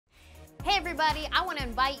everybody, I want to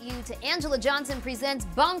invite you to Anjelah Johnson Presents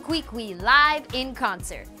Qui Qui live in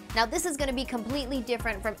concert. Now this is going to be completely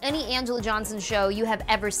different from any Anjelah Johnson show you have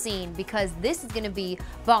ever seen because this is going to be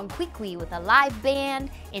Qui Qui with a live band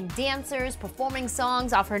and dancers performing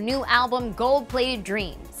songs off her new album Gold Plated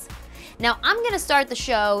Dreams. Now I'm going to start the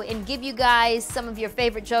show and give you guys some of your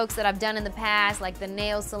favorite jokes that I've done in the past, like the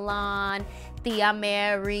nail salon, Tia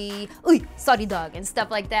Mary, sorry dog, and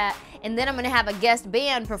stuff like that. And then I'm gonna have a guest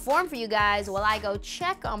band perform for you guys while I go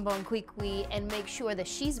check on Qui Qui and make sure that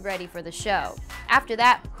she's ready for the show. After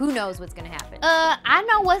that, who knows what's gonna happen? I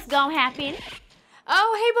know what's gonna happen.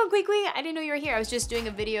 Oh, hey Qui Qui, I didn't know you were here. I was just doing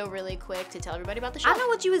a video really quick to tell everybody about the show. I know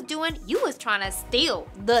what you was doing. You was trying to steal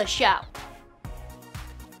the show.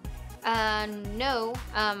 No,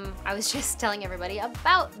 I was just telling everybody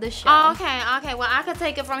about the show. Oh, okay, well, I could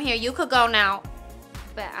take it from here. You could go now.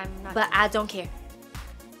 But I'm not. But I don't care.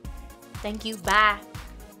 Thank you, bye.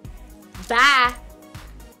 Bye.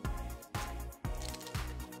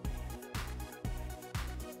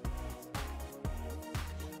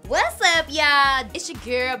 What's up, y'all? It's your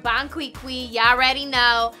girl, Qui Qui. Y'all already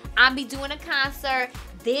know I'll be doing a concert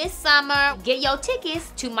this summer. Get your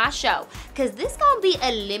tickets to my show, cause this gonna be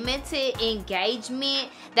a limited engagement.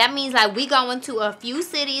 That means like we going to a few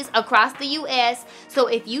cities across the US. So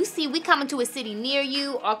if you see we coming to a city near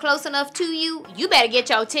you or close enough to you, you better get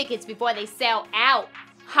your tickets before they sell out,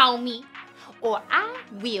 homie. Or I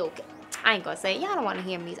ain't gonna say it. Y'all don't wanna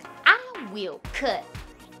hear me. I will cut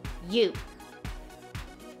you.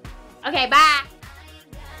 Okay, bye.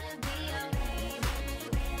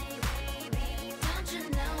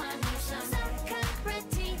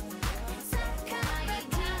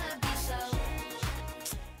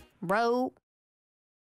 Bro.